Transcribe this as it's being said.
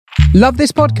Love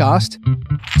this podcast?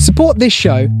 Support this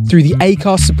show through the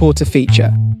Acast supporter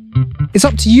feature. It's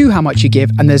up to you how much you give,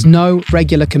 and there's no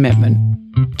regular commitment.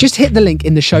 Just hit the link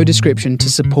in the show description to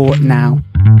support now.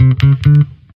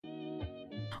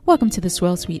 Welcome to the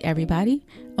Swell Suite, everybody.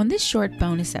 On this short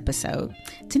bonus episode,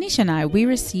 Tanisha and I, we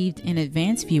received an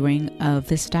advance viewing of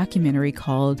this documentary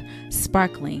called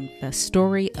Sparkling, the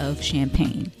Story of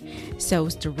Champagne. So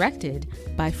it's directed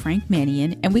by Frank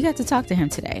Mannion, and we got to talk to him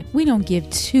today. We don't give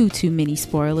too many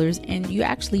spoilers, and you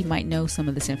actually might know some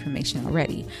of this information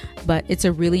already. But it's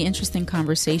a really interesting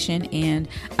conversation, and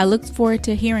I look forward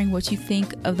to hearing what you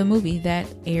think of the movie that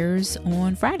airs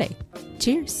on Friday.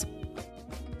 Cheers.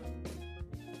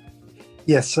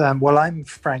 Yes, well, I'm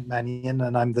Frank Mannion,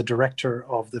 and I'm the director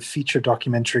of the feature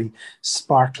documentary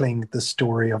Sparkling, the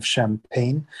Story of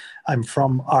Champagne. I'm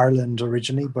from Ireland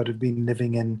originally, but have been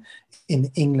living in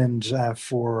England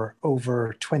for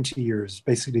over 20 years,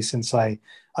 basically since I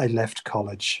left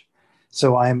college.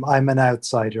 So I'm an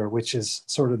outsider, which is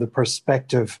sort of the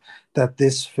perspective that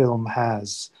this film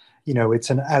has. You know, it's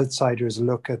an outsider's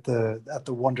look at the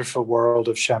wonderful world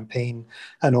of champagne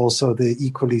and also the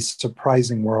equally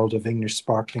surprising world of English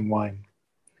sparkling wine.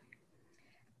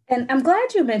 And I'm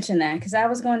glad you mentioned that, because that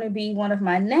was going to be one of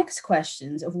my next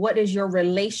questions of what is your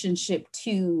relationship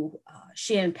to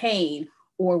champagne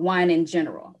or wine in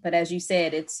general. But as you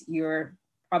said, you're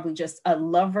probably just a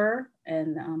lover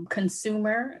and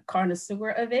consumer, connoisseur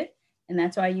of it. And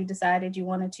that's why you decided you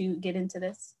wanted to get into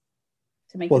this.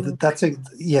 Well, that's exactly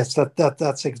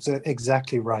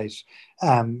right.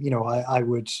 I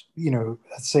would,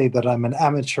 say that I'm an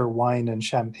amateur wine and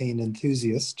champagne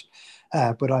enthusiast,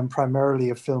 but I'm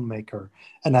primarily a filmmaker.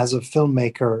 And as a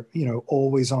filmmaker,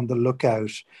 always on the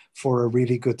lookout for a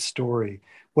really good story,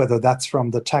 whether that's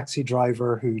from the taxi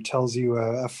driver who tells you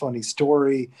a funny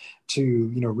story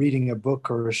to, reading a book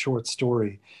or a short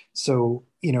story. So,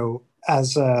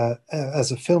 as a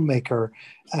filmmaker,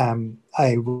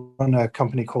 I run a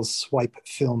company called Swipe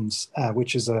Films,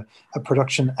 which is a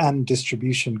production and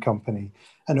distribution company.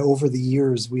 And over the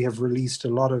years, we have released a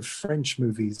lot of French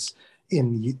movies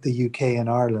in the UK and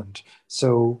Ireland.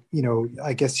 So,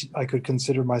 I guess I could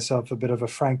consider myself a bit of a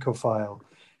Francophile.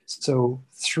 So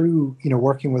through,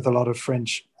 working with a lot of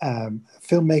French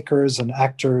filmmakers and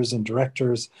actors and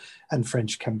directors and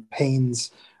French campaigns,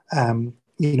 I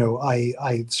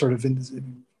sort of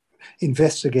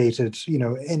investigated,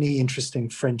 any interesting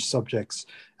French subjects.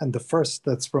 And the first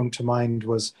that sprung to mind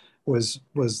was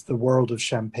the world of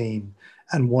champagne,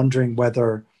 and wondering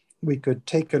whether we could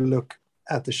take a look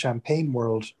at the champagne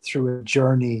world through a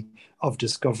journey of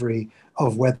discovery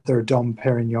of whether Dom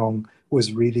Perignon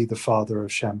was really the father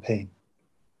of champagne.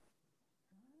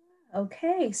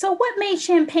 Okay, so what made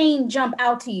Champagne jump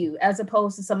out to you as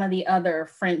opposed to some of the other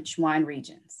French wine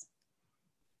regions?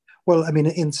 Well, I mean,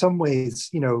 in some ways,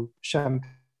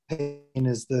 champagne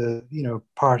is the,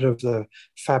 part of the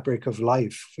fabric of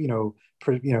life,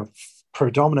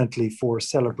 predominantly for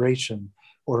celebration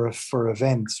or for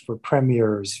events, for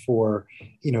premieres, for,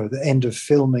 the end of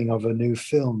filming of a new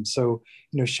film. So,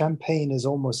 champagne is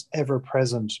almost ever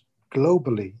present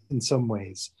globally in some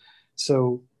ways.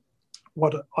 So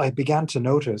what I began to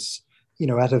notice,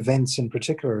 at events in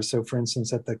particular, so for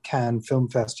instance, at the Cannes Film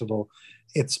Festival,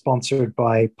 it's sponsored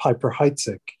by Piper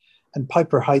Heidsieck. And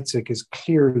Piper Heidsieck is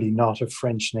clearly not a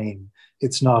French name.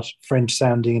 It's not French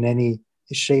sounding in any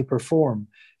shape or form.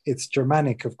 It's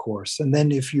Germanic, of course. And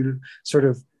then if you sort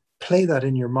of play that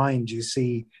in your mind, you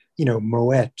see,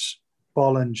 Moet,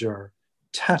 Bollinger,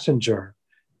 Tattinger,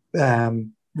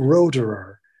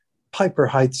 Roederer, Piper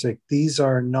Heidsieck. These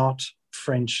are not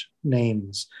French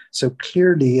names. So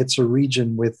clearly it's a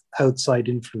region with outside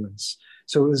influence.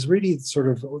 So it was really sort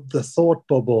of the thought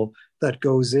bubble that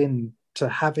goes in to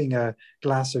having a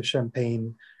glass of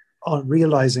champagne, on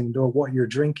realizing though what you're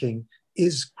drinking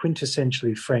is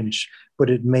quintessentially French, but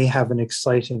it may have an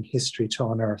exciting history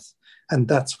to unearth. And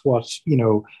that's what,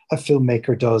 a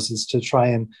filmmaker does, is to try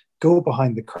and go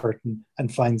behind the curtain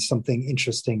and find something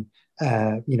interesting,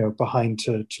 behind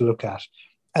to look at.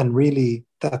 And really,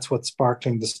 that's what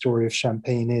Sparkling, the Story of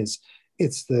Champagne is.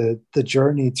 It's the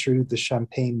journey through the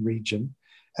Champagne region,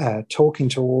 talking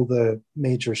to all the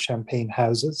major champagne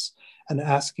houses and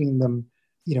asking them,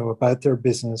 about their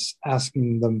business,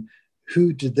 asking them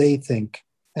who did they think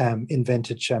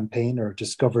invented champagne or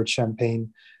discovered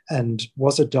champagne, and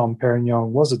was it Dom Perignon?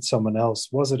 Was it someone else?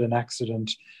 Was it an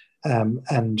accident?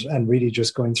 And really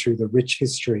just going through the rich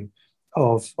history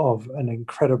of an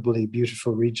incredibly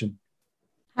beautiful region.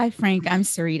 Hi, Frank. I'm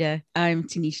Sarita. I'm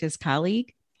Tanisha's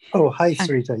colleague. Oh, hi,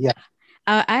 Sarita. Yeah.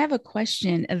 I have a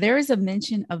question. There is a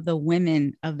mention of the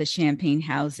women of the Champagne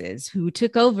houses who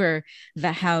took over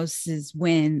the houses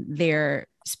when their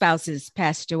spouses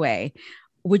passed away.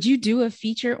 Would you do a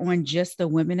feature on just the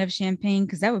women of Champagne?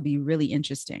 Because that would be really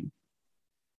interesting.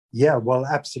 Yeah, well,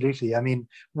 absolutely. I mean,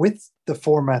 with the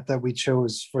format that we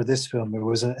chose for this film, it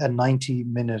was a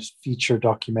 90-minute feature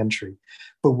documentary,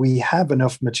 but we have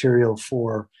enough material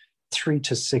for 3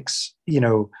 to 6,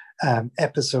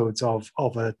 episodes of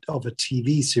a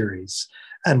TV series.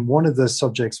 And one of the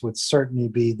subjects would certainly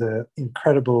be the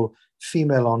incredible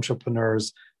female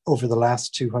entrepreneurs over the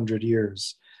last 200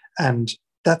 years. And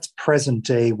that's present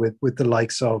day with the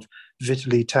likes of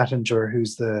Vitaly Tattinger,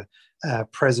 who's the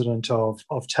president of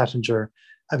Tattinger.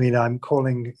 I mean, I'm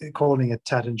calling it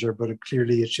Tattinger, but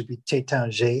clearly it should be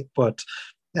Tétanger. But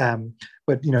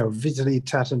Vitaly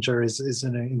Tattinger is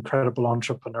an incredible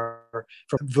entrepreneur.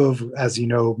 Veuve, as you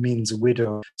know, means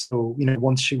widow. So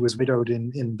once she was widowed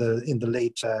in the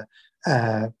late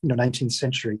 19th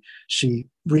century, she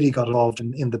really got involved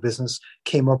in the business,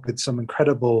 came up with some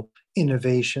incredible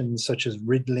innovations such as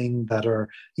riddling that are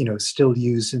still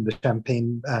used in the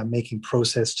champagne making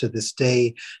process to this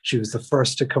day. She was the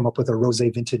first to come up with a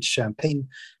rosé vintage champagne.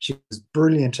 She was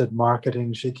brilliant at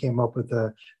marketing. She came up with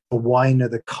the wine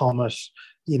of the comet,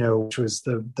 which was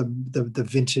the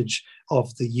vintage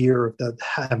of the year that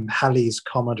Halley's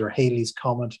Comet or Halley's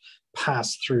Comet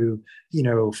passed through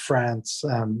France,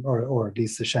 or at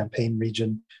least the Champagne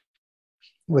region,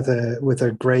 with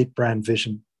a great brand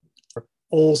vision.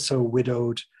 Also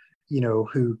widowed,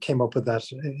 who came up with that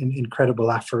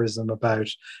incredible aphorism about,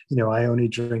 I only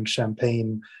drink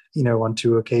champagne, on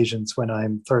 2 occasions, when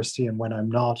I'm thirsty and when I'm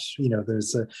not.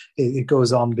 It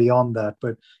goes on beyond that.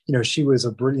 But, she was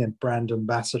a brilliant brand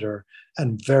ambassador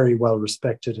and very well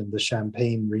respected in the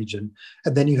Champagne region.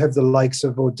 And then you have the likes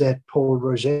of Odette Paul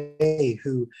Roger,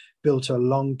 who built a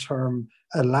long-term,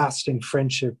 a lasting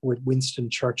friendship with Winston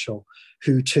Churchill,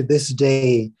 who to this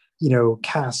day,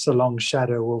 casts a long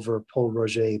shadow over Paul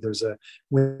Roger. There's a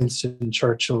Winston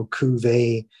Churchill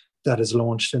cuvée that is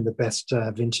launched in the best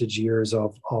vintage years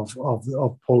of Paul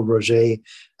Roger.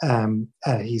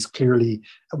 He's clearly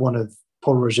one of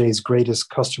Paul Roger's greatest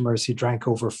customers. He drank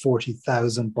over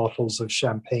 40,000 bottles of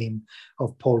champagne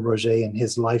of Paul Roger in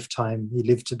his lifetime. He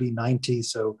lived to be 90,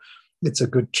 so it's a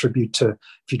good tribute to,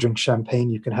 if you drink champagne,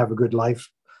 you can have a good life,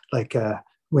 like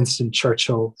Winston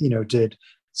Churchill, did.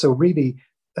 So really,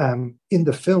 in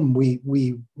the film,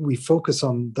 we focus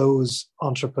on those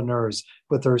entrepreneurs,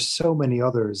 but there are so many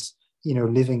others,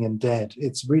 living and dead.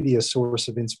 It's really a source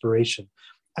of inspiration.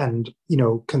 And,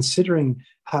 considering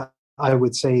how I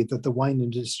would say that the wine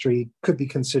industry could be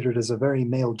considered as a very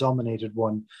male-dominated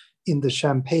one, in the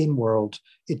champagne world,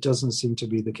 it doesn't seem to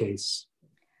be the case.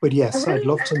 But yes, I'd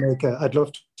love to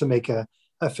make a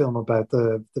film about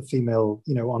the female,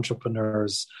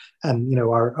 entrepreneurs. And,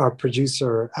 our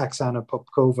producer, Oksana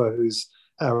Popkova, who's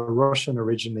Russian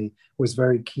originally, was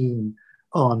very keen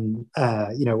on,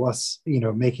 us,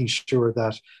 making sure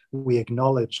that we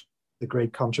acknowledge the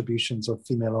great contributions of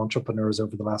female entrepreneurs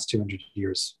over the last 200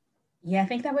 years. Yeah, I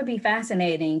think that would be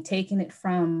fascinating, taking it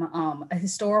from a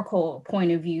historical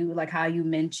point of view, like how you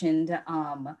mentioned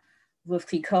with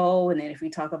Clicquot, and then if we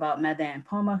talk about Madame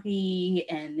Pommery,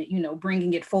 and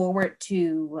bringing it forward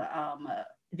to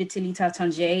Vitaly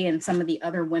Tattinger and some of the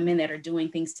other women that are doing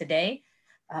things today,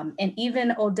 and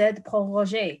even Odette Paul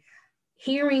Roger.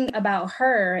 Hearing about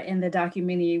her in the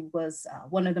documentary was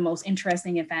one of the most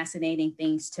interesting and fascinating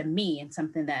things to me, and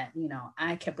something that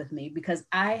I kept with me because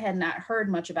I had not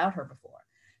heard much about her before.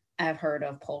 I've heard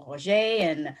of Paul Roger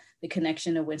and the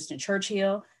connection to Winston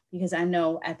Churchill, because I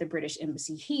know at the British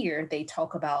Embassy here, they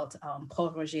talk about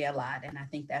Paul Roger a lot, and I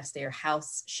think that's their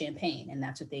house champagne, and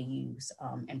that's what they use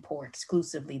and pour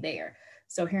exclusively there.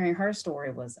 So hearing her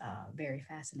story was very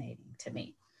fascinating to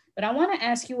me. But I want to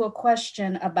ask you a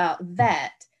question about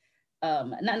that,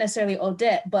 not necessarily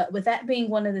Odette, but with that being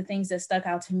one of the things that stuck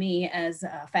out to me as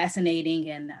fascinating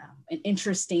and an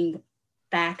interesting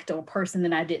fact or person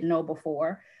that I didn't know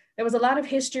before. There was a lot of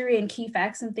history and key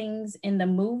facts and things in the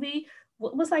movie.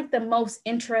 What was like the most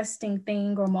interesting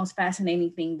thing or most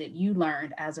fascinating thing that you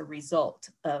learned as a result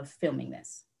of filming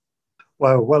this?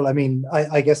 Well, I mean,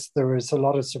 I guess there was a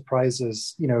lot of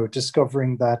surprises,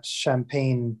 discovering that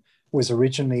champagne was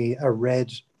originally a red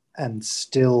and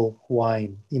still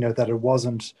wine, that it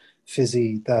wasn't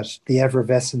fizzy, that the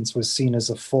effervescence was seen as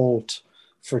a fault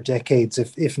for decades,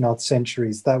 if not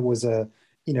centuries. That was a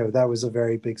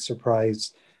very big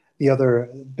surprise. The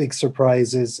other big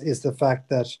surprise is the fact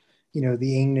that,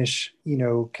 the English,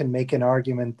 can make an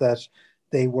argument that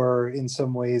they were in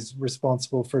some ways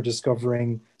responsible for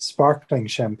discovering sparkling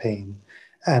champagne.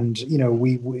 And, you know,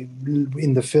 we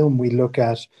in the film, we look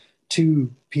at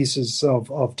two pieces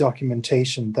of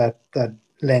documentation that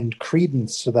lend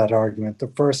credence to that argument. The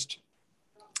first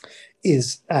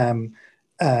is a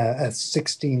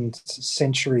 16th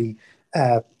century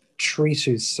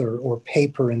treatise or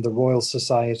paper in the Royal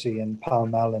Society in Pall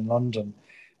Mall in London,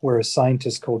 where a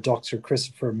scientist called Dr.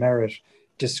 Christopher Merritt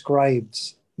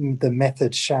describes the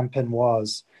method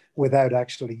champenoise without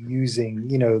actually using,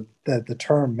 you know, the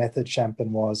term method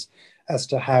champenoise, as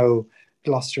to how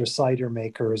Gloucester cider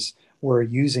makers were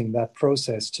using that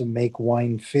process to make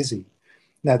wine fizzy.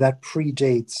 Now that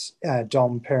predates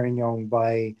Dom Perignon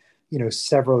by, you know,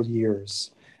 several years.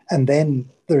 And then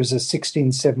there's a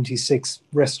 1676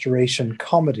 Restoration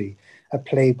comedy, a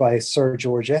play by Sir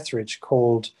George Etheridge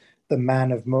called The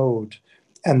Man of Mode.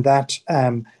 And that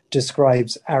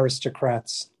describes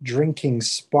aristocrats drinking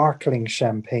sparkling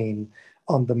champagne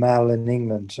on the Mall in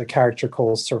England. A character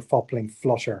called Sir Fopling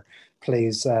Flutter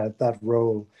plays that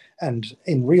role. And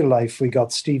in real life, we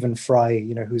got Stephen Fry,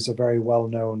 you know, who's a very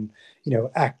well-known, you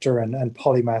know, actor and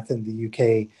polymath in the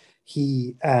UK.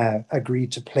 He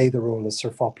agreed to play the role of Sir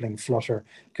Fopling Flutter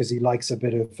because he likes a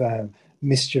bit of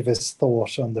mischievous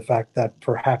thought on the fact that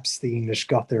perhaps the English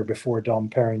got there before Dom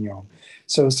Perignon.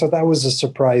 So that was a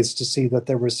surprise to see that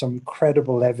there was some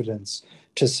credible evidence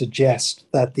to suggest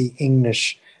that the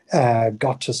English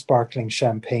got to sparkling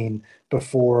champagne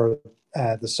before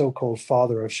the so-called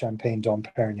father of champagne, Dom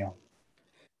Perignon.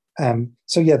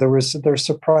 So yeah, there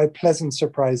were pleasant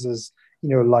surprises, you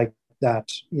know, like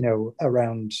that, you know,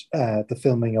 around the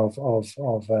filming of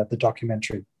the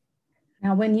documentary.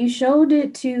 Now, when you showed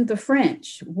it to the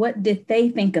French, what did they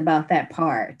think about that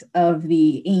part of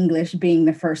the English being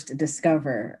the first to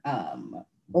discover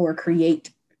or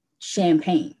create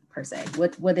champagne per se?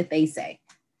 What did they say?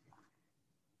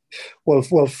 Well,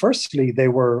 firstly, they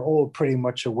were all pretty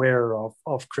much aware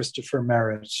of Christopher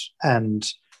Merritt and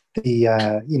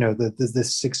the you know the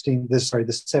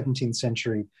 17th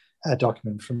century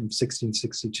document from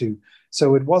 1662.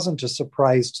 So it wasn't a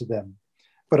surprise to them.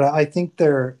 But I think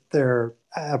their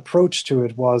approach to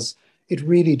it was, it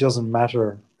really doesn't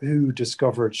matter who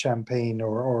discovered champagne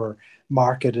or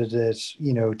marketed it,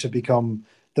 you know, to become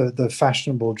the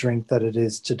fashionable drink that it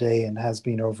is today and has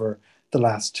been over the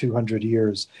last 200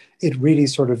 years. It really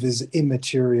sort of is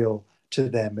immaterial to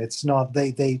them. It's not,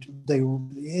 they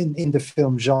in the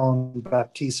film,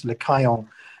 Jean-Baptiste Lecaillon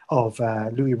of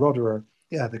Louis Roederer,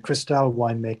 the Cristal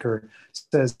winemaker,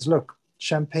 says, look,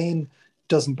 champagne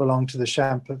doesn't belong to the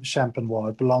Champenois,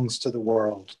 it belongs to the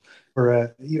world.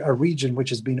 We're a region which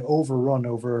has been overrun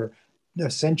over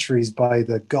centuries by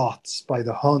the Goths, by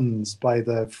the Huns, by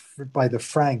the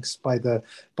Franks, by the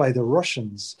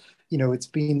Russians. You know, it's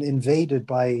been invaded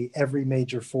by every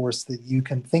major force that you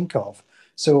can think of.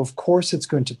 So of course it's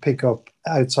going to pick up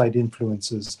outside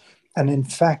influences. And in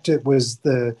fact, it was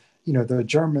the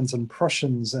Germans and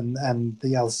Prussians and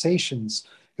the Alsatians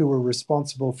who were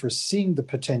responsible for seeing the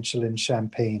potential in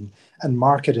champagne and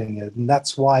marketing it. And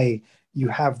that's why you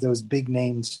have those big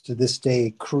names to this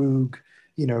day, Krug,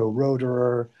 you know,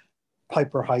 Roederer,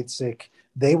 Piper Heidsieck.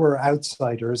 They were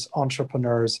outsiders,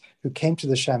 entrepreneurs who came to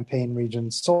the Champagne region,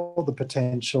 saw the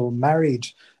potential, married,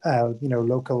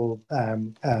 local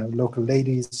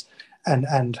ladies,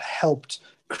 and helped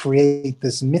create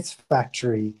this myth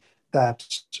factory that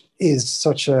is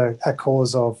such a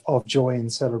cause of joy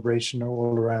and celebration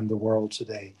all around the world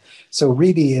today. So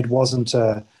really, it wasn't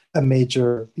a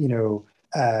major,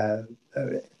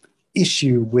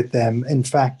 issue with them. In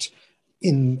fact,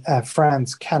 in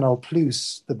France, Canal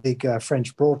Plus, the big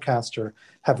French broadcaster,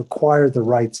 have acquired the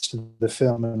rights to the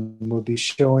film and will be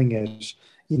showing it,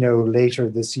 later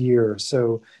this year.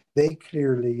 So they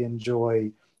clearly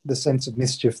enjoy the sense of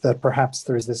mischief that perhaps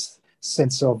there's this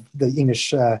sense of the English,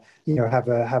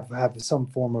 have some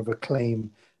form of a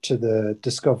claim to the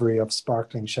discovery of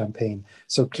sparkling champagne.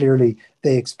 So clearly,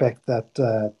 they expect that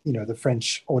the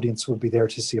French audience will be there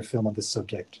to see a film on this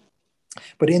subject.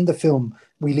 But in the film,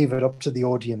 we leave it up to the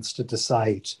audience to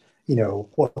decide,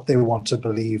 what they want to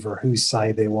believe or whose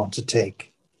side they want to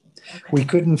take. Okay. We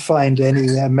couldn't find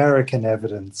any American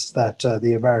evidence that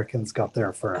the Americans got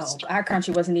there first. Oh, our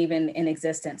country wasn't even in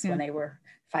existence when they were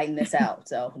fighting this out.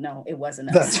 So no, it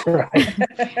wasn't us. That's right.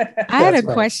 I had a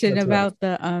question about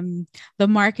the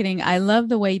marketing. I love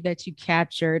the way that you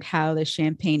captured how the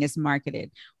champagne is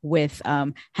marketed, with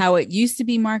how it used to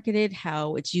be marketed,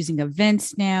 how it's using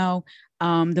events now.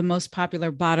 The most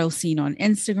popular bottle seen on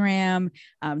Instagram.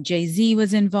 Jay-Z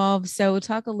was involved. So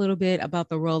talk a little bit about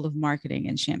the role of marketing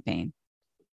in champagne.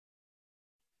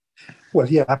 Well,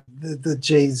 yeah, the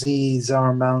Jay-Z's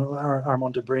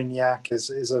Armand de Brignac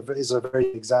is a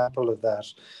very example of that.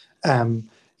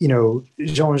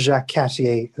 Jean-Jacques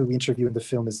Cartier, who we interview in the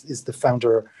film, is the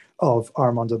founder of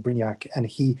Armand de Brignac, and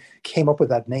he came up with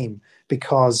that name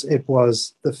because it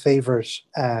was the favorite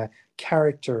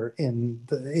character in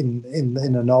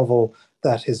a novel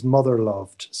that his mother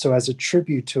loved. So, as a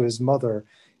tribute to his mother,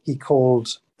 he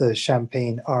called the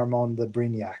champagne Armand de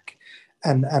Brignac,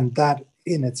 and that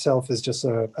in itself is just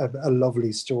a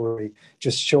lovely story,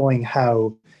 just showing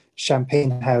how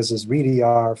champagne houses really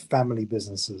are family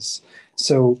businesses.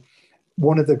 So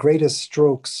one of the greatest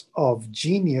strokes of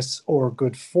genius or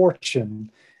good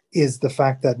fortune is the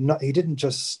fact that he didn't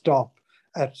just stop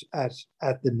at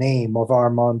the name of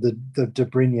Armand de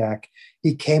Brignac.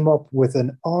 He came up with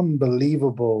an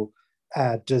unbelievable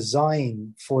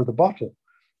design for the bottle,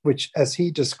 which, as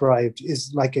he described,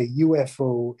 is like a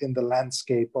UFO in the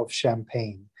landscape of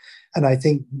champagne. And I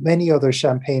think many other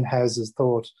champagne houses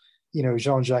thought,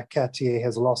 Jean-Jacques Cartier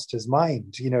has lost his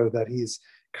mind, that he's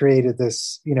created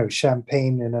this,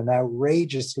 champagne in an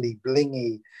outrageously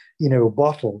blingy,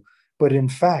 bottle. But in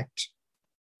fact,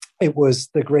 it was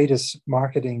the greatest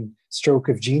marketing stroke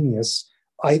of genius,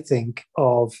 I think,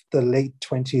 of the late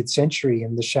 20th century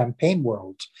in the champagne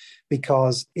world,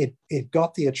 because it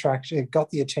got the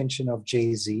attention of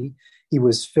Jay-Z. He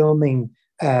was filming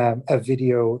a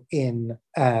video in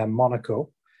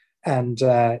Monaco, and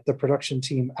the production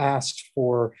team asked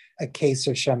for a case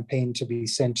of champagne to be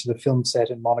sent to the film set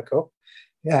in Monaco.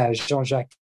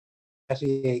 Jean-Jacques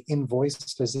Cartier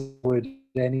invoiced as he would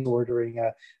any ordering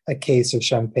a case of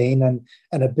champagne,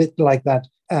 and a bit like that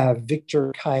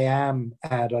Victor Kayam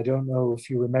ad. I don't know if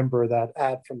you remember that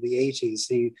ad from the 80s.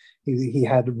 He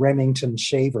had Remington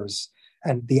shavers,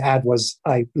 and the ad was,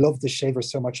 "I love the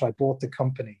shavers so much I bought the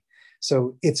company."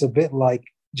 So it's a bit like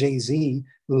Jay-Z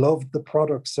loved the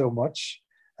product so much,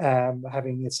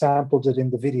 having sampled it in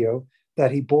the video,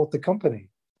 that he bought the company.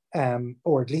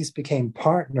 Or at least became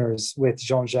partners with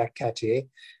Jean-Jacques Cartier.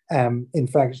 In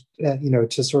fact,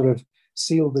 to sort of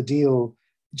seal the deal,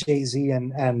 Jay-Z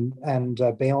and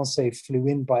Beyonce flew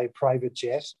in by private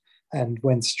jet and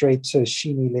went straight to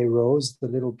Chigny-les-Roses, the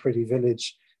little pretty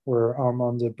village where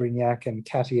Armand de Brignac and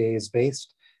Cartier is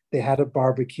based. They had a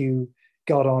barbecue,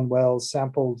 got on well,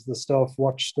 sampled the stuff,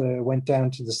 went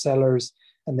down to the cellars,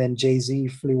 and then Jay-Z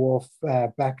flew off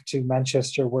back to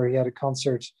Manchester, where he had a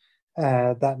concert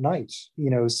that night.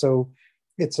 So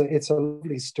it's a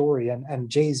lovely story, and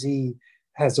Jay-Z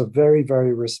has a very,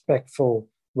 very respectful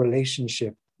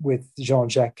relationship with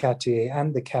Jean-Jacques Cartier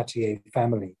and the Cartier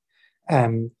family,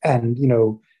 and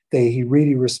he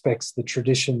really respects the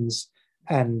traditions.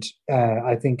 And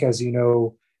I think, as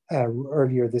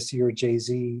earlier this year,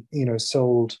 Jay-Z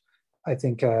sold, I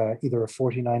think, either a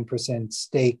 49%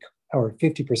 stake or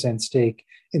 50% stake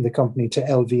in the company to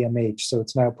LVMH. So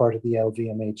it's now part of the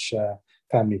LVMH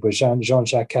family, but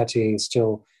Jean-Jacques Cartier is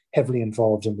still heavily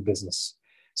involved in the business.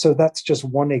 So that's just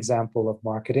one example of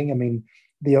marketing. I mean,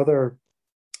 the other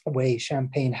way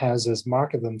champagne houses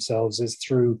market themselves is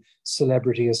through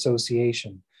celebrity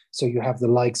association. So you have the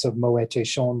likes of Moet et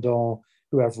Chandon,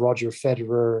 who have Roger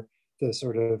Federer, the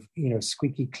sort of,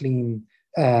 squeaky clean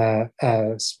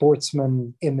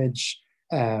sportsman image,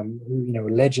 who,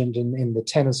 legend in the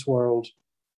tennis world.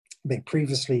 They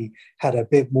previously had a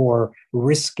bit more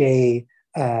risque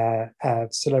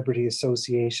celebrity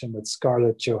association with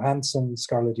Scarlett Johansson.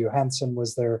 Scarlett Johansson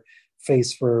was their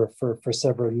face for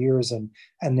several years, and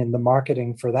in the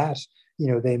marketing for that,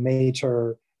 they made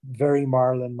her very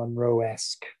Marilyn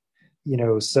Monroe-esque,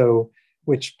 so,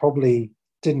 which probably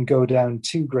didn't go down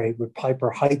too great with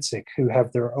Piper Heidsieck, who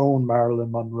have their own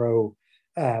Marilyn Monroe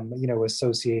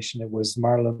association. It was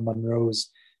Marilyn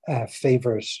Monroe's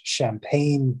favorite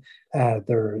champagne.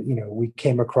 We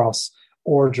came across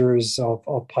orders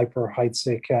of Piper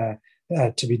Heidsieck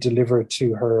to be delivered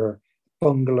to her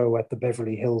bungalow at the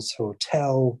Beverly Hills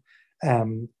Hotel.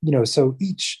 So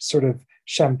each sort of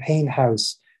champagne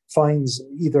house finds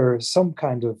either some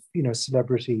kind of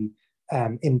celebrity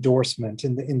endorsement.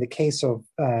 In the case of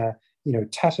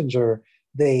Taittinger,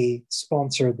 they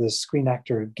sponsor the Screen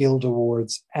Actor Guild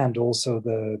Awards and also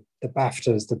the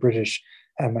BAFTAs, the British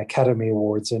Academy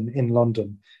Awards in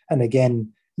London. And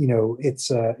again, it's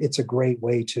a great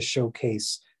way to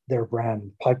showcase their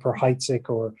brand. Piper Heidsieck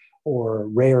or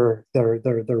Rare, their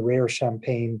Rare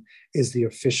champagne is the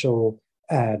official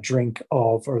drink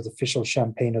of, or the official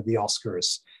champagne of the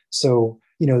Oscars. So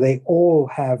they all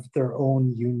have their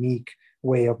own unique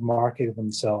way of marketing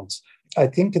themselves. I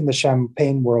think in the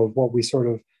champagne world, what we sort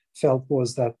of felt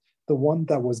was that the one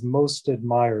that was most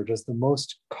admired as the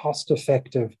most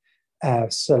cost-effective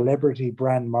celebrity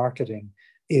brand marketing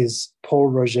is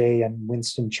Paul Roget and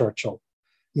Winston Churchill.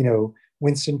 You know,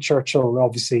 Winston Churchill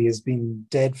obviously has been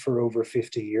dead for over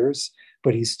 50 years,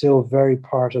 but he's still very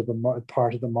part of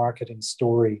the marketing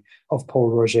story of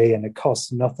Paul Roget, and it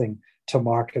costs nothing to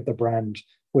market the brand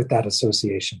with that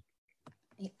association.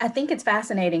 I think it's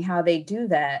fascinating how they do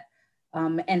that,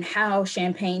 and how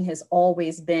champagne has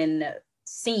always been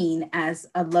seen as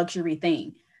a luxury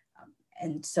thing.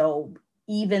 And so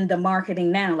even the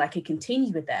marketing now, like it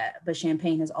continues with that, but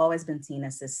champagne has always been seen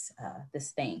as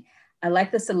this thing. I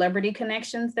like the celebrity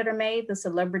connections that are made, the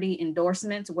celebrity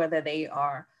endorsements, whether they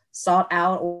are sought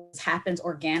out or happens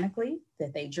organically,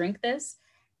 that they drink this.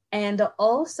 And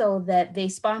also that they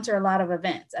sponsor a lot of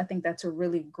events. I think that's a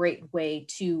really great way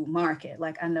to market.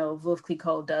 Like I know Veuve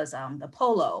Clicquot does the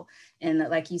polo, and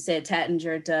like you said,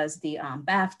 Tattinger does the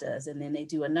BAFTAs, and then they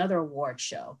do another award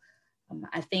show.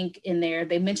 I think in there,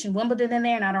 they mentioned Wimbledon in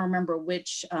there, and I don't remember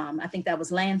which, I think that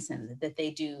was Lanson that they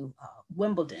do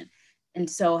Wimbledon. And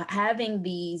so having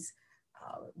these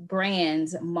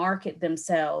brands market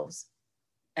themselves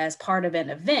as part of an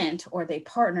event, or they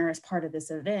partner as part of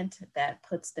this event, that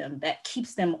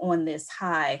keeps them on this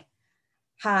high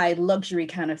luxury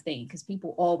kind of thing, because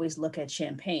people always look at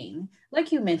champagne.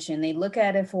 Like you mentioned, they look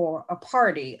at it for a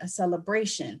party, a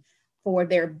celebration, for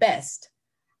their best.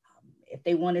 If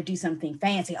they want to do something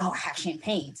fancy, I have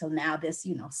champagne. So now this,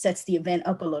 sets the event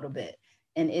up a little bit.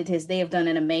 And they have done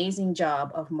an amazing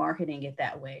job of marketing it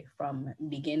that way from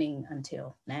beginning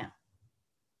until now.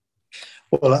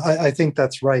 Well, I think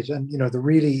that's right. And, the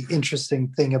really interesting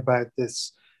thing about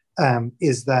this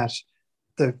is that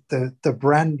the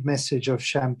brand message of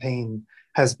champagne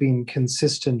has been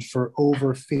consistent for over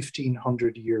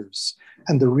 1,500 years.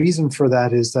 And the reason for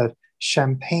that is that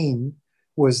champagne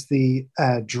was the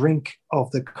drink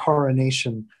of the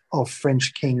coronation of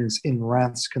French kings in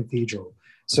Reims Cathedral.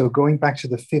 So going back to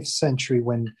the 5th century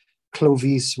when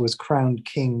Clovis was crowned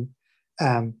king,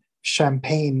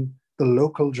 champagne, the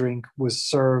local drink, was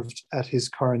served at his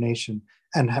coronation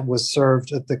and was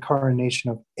served at the coronation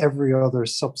of every other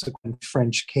subsequent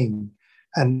French king.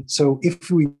 And so if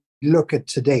we look at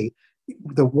today,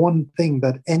 the one thing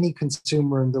that any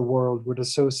consumer in the world would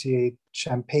associate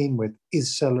champagne with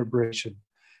is celebration.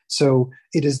 So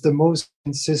it is the most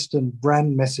consistent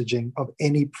brand messaging of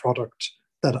any product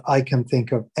that I can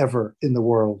think of ever in the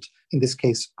world, in this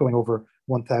case, going over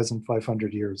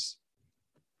 1,500 years.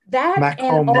 That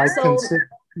Macron and also,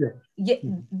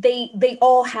 they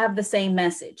all have the same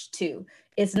message too.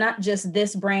 It's not just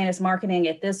this brand is marketing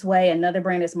it this way, another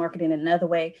brand is marketing another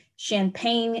way.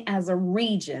 Champagne as a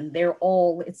region,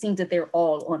 it seems that they're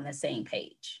all on the same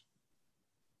page.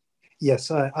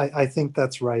 Yes, I think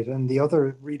that's right. And the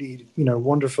other really,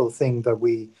 wonderful thing that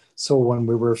we saw when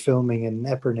we were filming in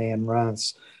Epernay and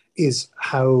Reims is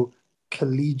how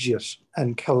collegiate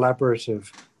and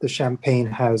collaborative the champagne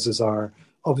houses are.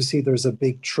 Obviously, there's a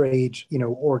big trade,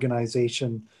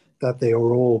 organization that they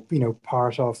are all,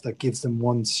 part of, that gives them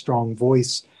one strong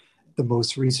voice. The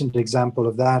most recent example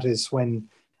of that is when,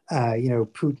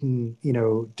 Putin,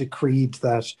 decreed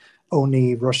that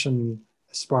only Russian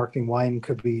sparkling wine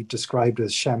could be described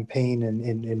as champagne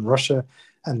in Russia,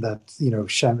 and that,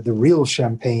 the real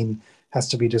champagne has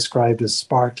to be described as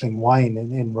sparkling wine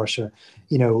in Russia.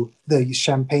 The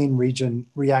Champagne region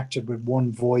reacted with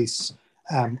one voice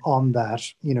on that,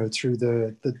 through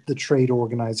the trade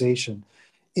organization.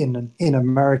 In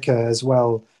America as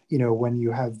well, when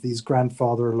you have these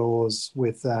grandfather laws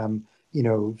with,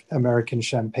 American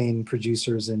champagne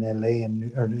producers in LA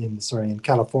in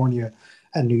California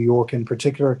and New York in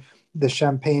particular, the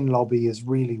champagne lobby is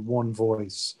really one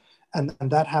voice. And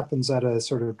that happens at a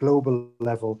sort of global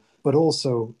level, but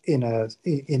also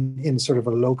in sort of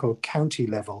a local county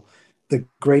level. The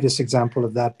greatest example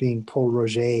of that being Paul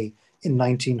Roget in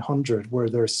 1900, where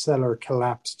their cellar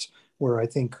collapsed, where I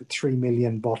think 3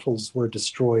 million bottles were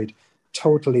destroyed,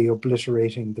 totally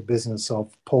obliterating the business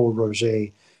of Paul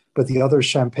Roget. But the other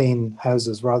champagne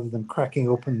houses, rather than cracking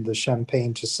open the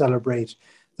champagne to celebrate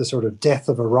the sort of death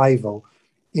of a rival,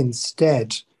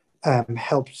 instead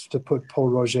helped to put Paul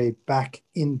Roget back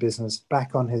in business,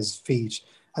 back on his feet.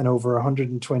 And over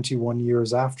 121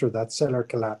 years after that cellar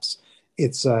collapse,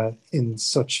 it's in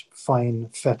such fine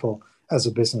fettle as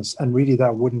a business. And really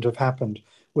that wouldn't have happened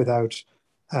without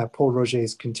Paul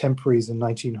Roget's contemporaries in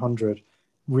 1900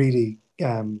 really,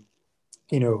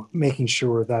 making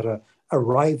sure that a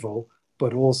rival,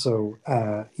 but also,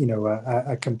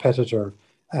 a competitor,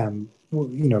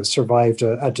 survived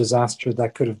a disaster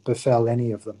that could have befell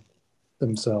any of them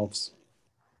themselves.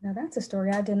 Now that's a story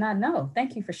I did not know.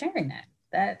 Thank you for sharing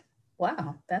that.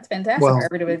 Wow, that's fantastic. Well, For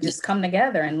everybody to just come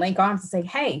together and link arms and say,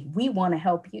 hey, we want to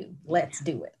help you. Let's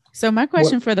do it. So my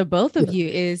question for the both of you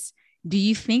is, do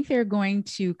you think they're going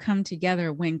to come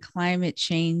together when climate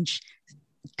change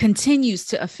continues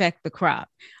to affect the crop?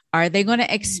 Are they going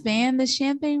to expand the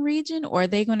Champagne region, or are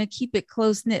they going to keep it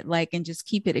close knit, and just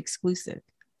keep it exclusive?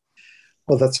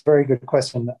 Well, that's a very good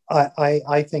question.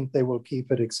 I think they will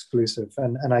keep it exclusive.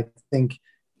 And I think,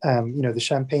 the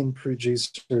champagne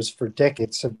producers for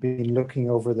decades have been looking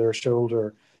over their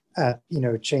shoulder at,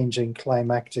 changing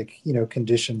climatic,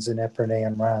 conditions in Epernay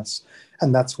and Reims.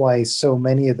 And that's why so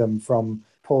many of them, from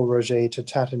Pol Roger to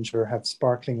Taittinger, have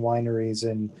sparkling wineries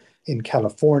in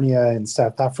California, in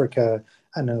South Africa,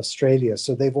 and in Australia.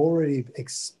 So they've already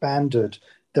expanded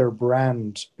their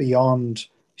brand beyond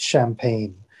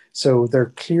champagne. So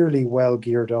they're clearly well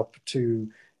geared up to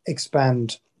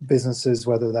expand businesses,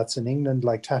 whether that's in England,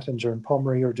 like Taittinger and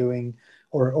Pommery are doing,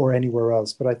 or anywhere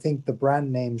else. But I think the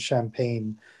brand name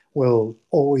Champagne will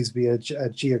always be a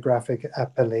geographic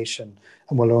appellation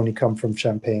and will only come from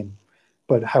Champagne.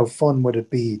 But how fun would it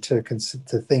be to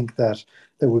think that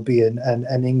there would be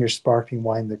an English sparkling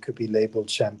wine that could be labeled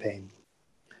Champagne?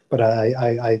 But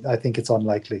I think it's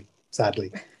unlikely,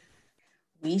 sadly.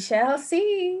 We shall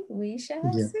see. We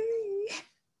shall see.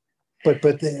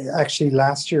 But actually,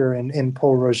 last year in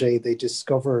Pol Roger, they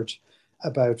discovered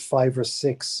about 5 or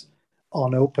 6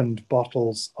 unopened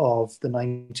bottles of the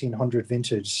 1900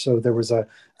 vintage. So there was a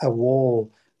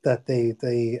wall that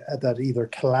that either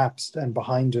collapsed, and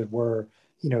behind it were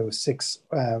 6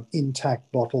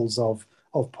 intact bottles of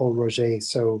Pol Roger.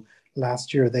 So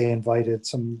last year they invited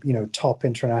some top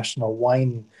international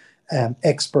wine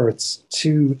experts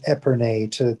to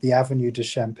Epernay, to the Avenue de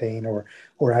Champagne,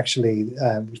 or actually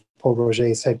Pol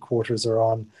Roger's headquarters are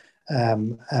on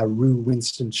Rue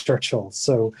Winston Churchill.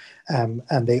 So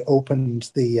and they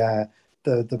opened the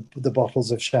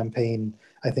bottles of champagne.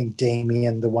 I think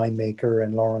Damien, the winemaker,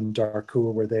 and Laurent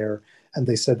Darcourt were there, and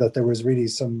they said that there was really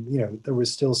some, there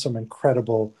was still some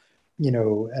incredible,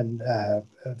 and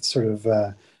sort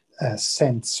of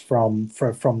scents from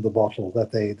the bottle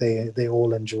that they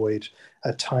all enjoyed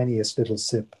a tiniest little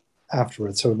sip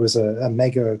afterwards. So it was a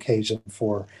mega occasion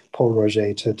for Pol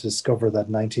Roger to discover that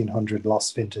 1900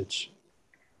 lost vintage.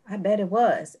 I bet it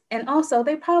was. And also,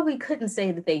 they probably couldn't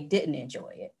say that they didn't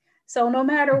enjoy it. So no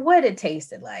matter what it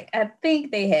tasted like, I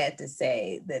think they had to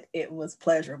say that it was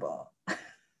pleasurable.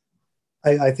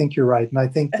 I think you're right. And I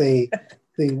think they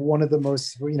one of the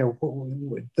most,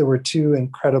 there were 2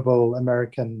 incredible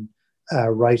American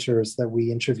writers that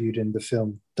we interviewed in the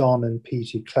film, Don and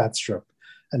P.T. Kladstrup,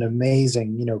 an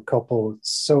amazing, couple,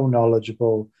 so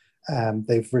knowledgeable.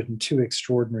 They've written 2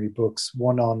 extraordinary books,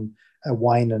 one on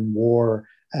wine and war,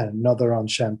 and another on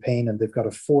champagne. And they've got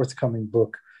a forthcoming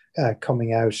book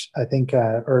coming out, I think,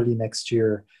 early next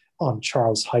year, on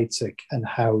Charles Heidsieck and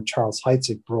how Charles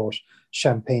Heidsieck brought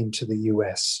champagne to the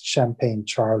US, Champagne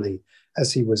Charlie,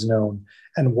 as he was known.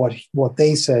 And what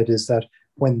they said is that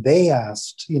when they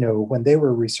asked, when they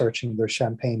were researching their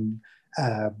champagne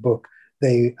book,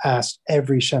 they asked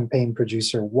every champagne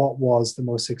producer, what was the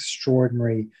most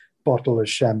extraordinary bottle of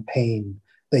champagne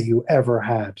that you ever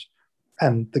had?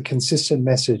 And the consistent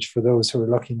message for those who were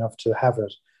lucky enough to have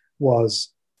it was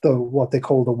what they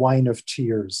call the wine of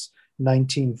tears,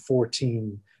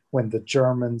 1914, when the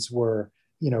Germans were,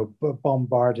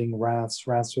 bombarding Reims.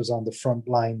 Reims was on the front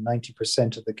line.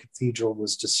 90% of the cathedral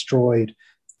was destroyed.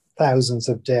 Thousands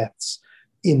of deaths.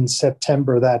 In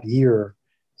September that year,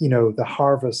 the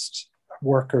harvest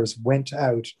workers went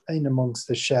out in amongst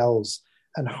the shells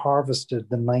and harvested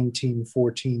the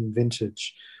 1914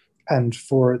 vintage. And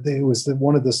it was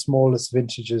one of the smallest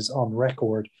vintages on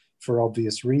record for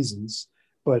obvious reasons.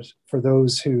 But for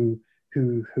those who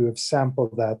have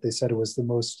sampled that, they said it was the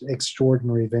most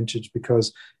extraordinary vintage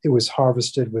because it was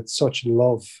harvested with such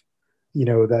love,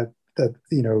 that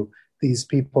these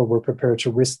people were prepared to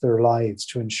risk their lives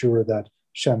to ensure that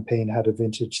Champagne had a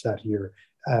vintage that year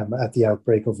at the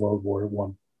outbreak of World War I.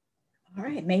 All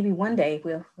right, maybe one day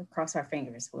we'll cross our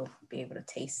fingers. We'll be able to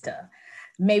taste,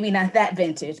 maybe not that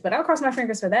vintage, but I'll cross my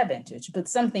fingers for that vintage, but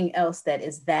something else that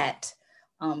is that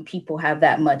people have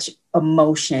that much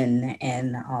emotion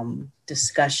and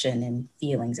discussion and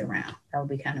feelings around. That would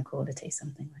be kind of cool to taste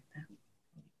something like that.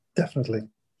 Definitely.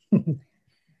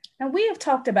 Now, we have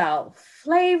talked about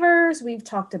flavors. We've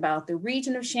talked about the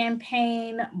region of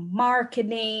Champagne,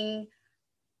 marketing,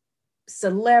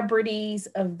 celebrities,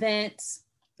 events.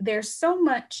 There's so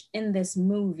much in this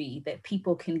movie that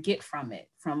people can get from it,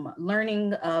 from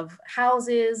learning of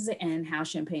houses and how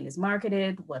Champagne is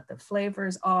marketed, what the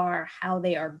flavors are, how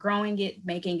they are growing it,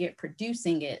 making it,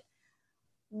 producing it.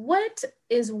 what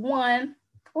is one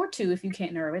or two, if you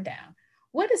can't narrow it down,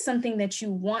 what is something that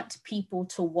you want people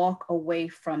to walk away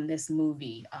from this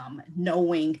movie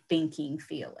knowing, thinking,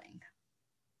 feeling?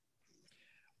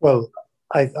 Well,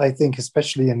 I think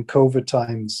especially in COVID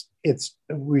times,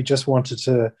 we just wanted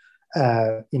to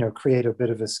create a bit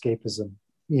of escapism.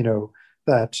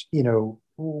 That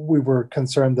we were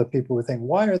concerned that people would think,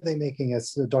 why are they making a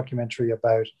documentary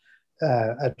about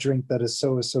a drink that is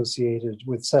so associated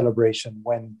with celebration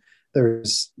when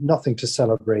there's nothing to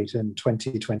celebrate in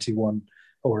 2021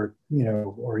 or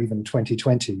even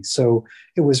 2020. So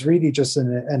it was really just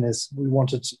we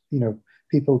wanted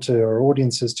people our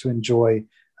audiences to enjoy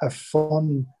a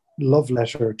fun love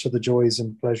letter to the joys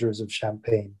and pleasures of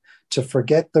champagne, to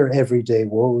forget their everyday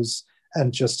woes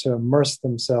and just to immerse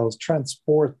themselves,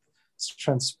 transport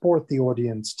the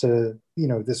audience to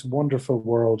this wonderful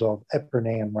world of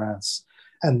Epernay and Reims.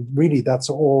 And really that's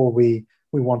all we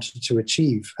wanted to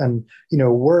achieve. And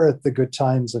we're at the good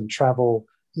times and travel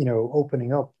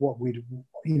opening up. What we'd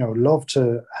love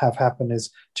to have happen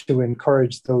is to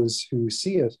encourage those who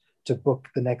see it to book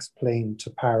the next plane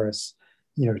to Paris,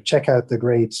 check out the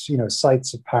great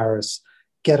sights of Paris,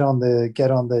 get on the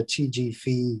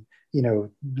TGV,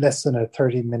 less than a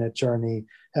 30-minute journey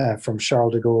from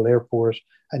Charles de Gaulle Airport,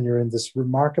 and you're in this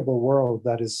remarkable world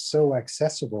that is so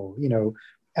accessible.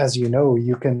 As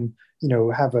you can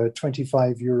have a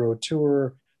 25 euro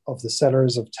tour of the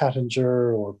cellars of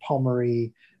Taittinger or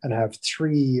Pommery and have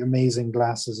 3 amazing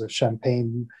glasses of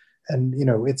champagne, and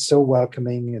it's so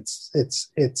welcoming.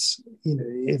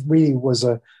 It really was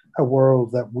a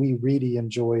world that we really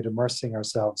enjoyed immersing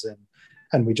ourselves in,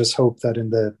 and we just hope that in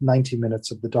the 90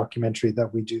 minutes of the documentary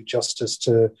that we do justice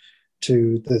to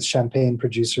the champagne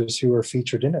producers who are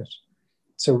featured in it.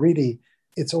 So really,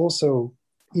 it's also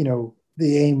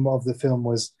the aim of the film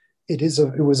was it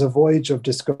was a voyage of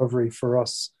discovery for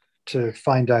us to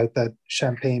find out that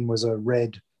champagne was a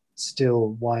red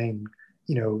still wine,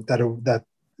 that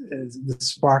the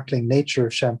sparkling nature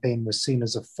of champagne was seen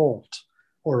as a fault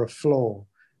or a flaw,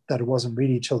 that it wasn't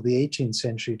really till the 18th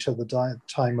century, till the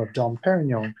time of Dom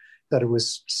Perignon, that it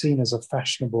was seen as a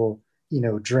fashionable,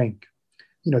 drink.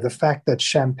 The fact that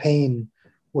champagne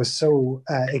was so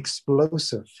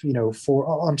explosive,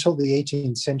 for until the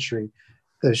 18th century,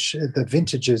 the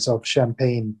vintages of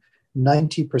champagne,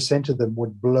 90% of them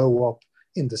would blow up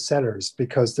in the cellars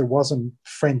because there wasn't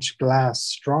French glass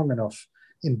strong enough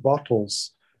in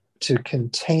bottles to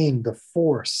contain the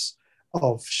force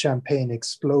of champagne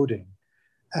exploding.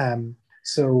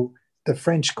 So the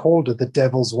French called it the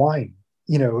devil's wine.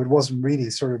 It wasn't really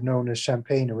sort of known as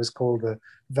champagne. It was called the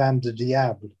vin de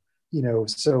diable,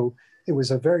 so it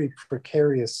was a very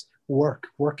precarious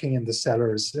working in the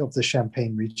cellars of the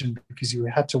Champagne region, because you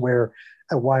had to wear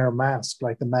a wire mask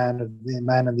like the man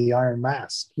in the Iron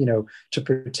Mask, to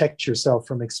protect yourself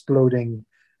from exploding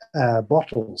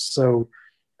bottles. So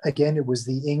again, it was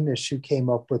the English who came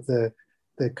up with the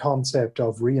concept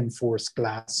of reinforced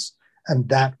glass. And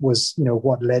that was,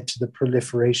 what led to the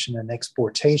proliferation and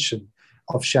exportation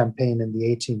of champagne in the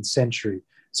 18th century.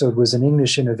 So it was an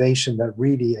English innovation that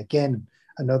really, again,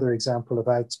 another example of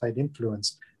outside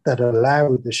influence that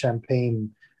allowed the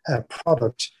champagne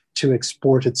product to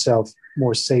export itself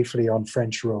more safely on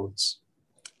French roads.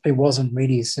 It wasn't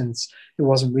really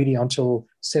until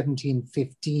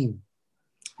 1715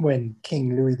 when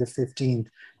King Louis XV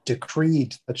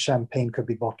decreed that champagne could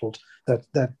be bottled,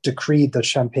 that decreed that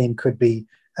champagne could be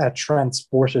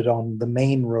transported on the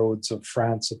main roads of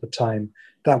France at the time.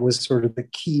 That was sort of the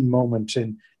key moment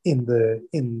in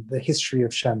the history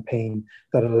of champagne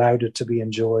that allowed it to be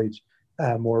enjoyed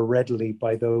more readily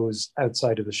by those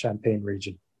outside of the Champagne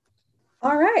region.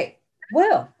 All right.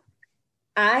 Well,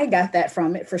 I got that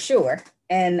from it for sure.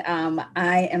 And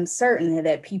I am certain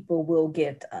that people will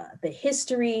get the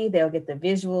history, they'll get the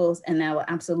visuals, and that will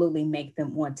absolutely make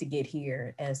them want to get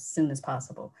here as soon as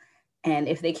possible. And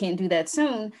if they can't do that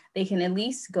soon, they can at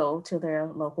least go to their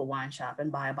local wine shop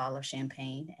and buy a bottle of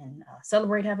champagne and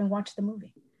celebrate having watched the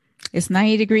movie. It's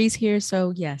 90 degrees here,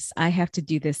 so yes, I have to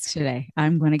do this today.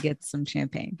 I'm going to get some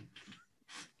champagne.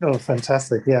 Oh,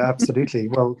 fantastic. Yeah, absolutely.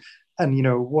 Well, and,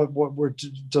 what we're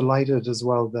delighted as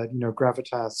well that,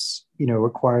 Gravitas,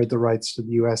 acquired the rights to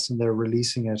the US and they're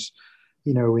releasing it,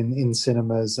 in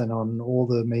cinemas and on all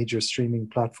the major streaming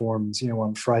platforms,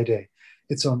 on Friday.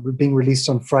 It's being released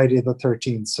on Friday the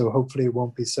 13th. So hopefully it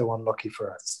won't be so unlucky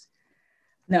for us.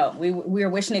 No, we are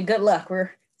wishing it good luck.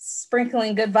 We're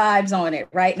sprinkling good vibes on it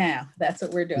right now. That's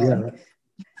what we're doing. Yeah.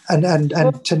 And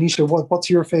Tanisha, what's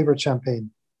your favorite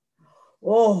champagne?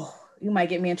 Oh, you might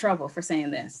get me in trouble for saying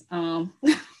this. I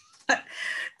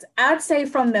I'd say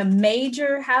from the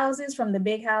major houses, from the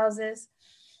big houses,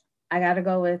 I got to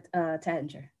go with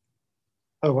Taittinger.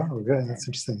 Oh, wow. Good. That's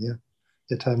interesting. Yeah.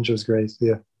 Yeah, Taittinger's great.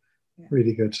 Yeah.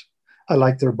 Really good. I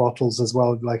like their bottles as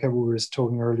well. Like we were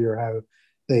talking earlier, how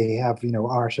they have,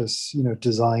 artists,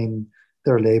 design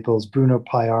their labels. Bruno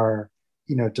Payar,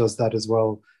 does that as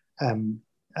well.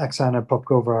 Oksana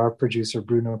Popkova, our producer,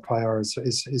 Bruno Payar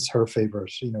is her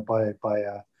favorite,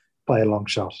 by a long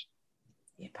shot.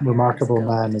 Yeah, remarkable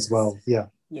man as well. Yeah.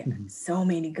 Yeah. Mm-hmm. So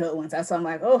many good ones. That's why I'm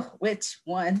like, oh, which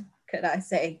one could I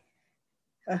say?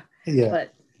 Yeah.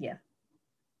 But yeah,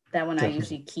 that one definitely. I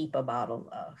usually keep a bottle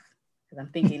of, because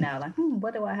I'm thinking now, like,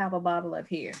 what do I have a bottle of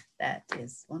here? That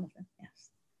is one of them. Yes.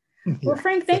 Well,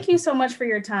 Frank, thank you so much for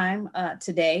your time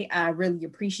today. I really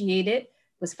appreciate it. It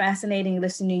was fascinating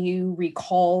listening to you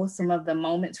recall some of the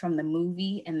moments from the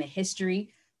movie and the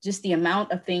history, just the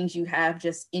amount of things you have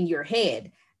just in your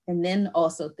head, and then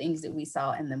also things that we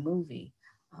saw in the movie.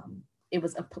 It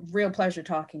was a real pleasure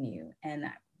talking to you, and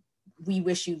we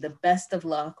wish you the best of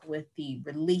luck with the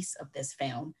release of this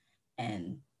film.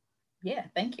 And yeah,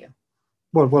 thank you.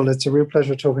 Well, it's a real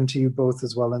pleasure talking to you both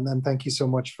as well. And thank you so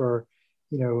much for,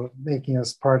 making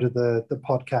us part of the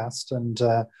podcast, and,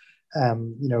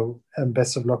 and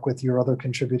best of luck with your other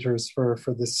contributors for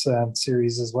this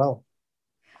series as well.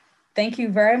 Thank you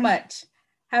very much.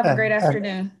 Have a great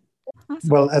afternoon. Awesome.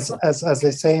 Well, as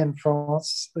they say in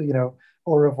France,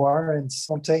 au revoir and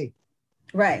santé.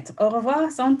 Right. Au revoir,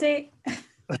 santé.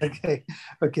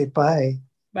 Okay. Bye.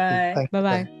 Bye.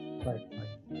 Bye-bye. Bye.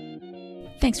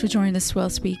 Thanks for joining the Swirl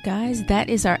Suite, guys. That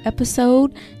is our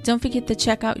episode. Don't forget to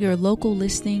check out your local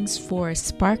listings for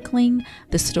Sparkling,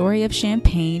 The Story of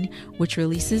Champagne, which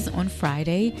releases on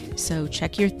Friday. So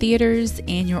check your theaters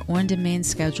and your on-demand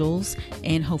schedules,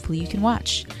 and hopefully you can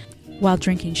watch while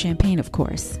drinking champagne, of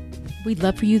course. We'd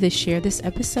love for you to share this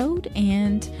episode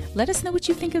and let us know what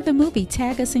you think of the movie.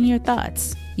 Tag us in your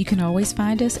thoughts. You can always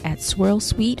find us at Swirl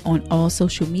Suite on all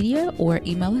social media, or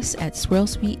email us at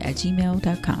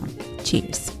swirlsuite@gmail.com.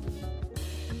 Cheers.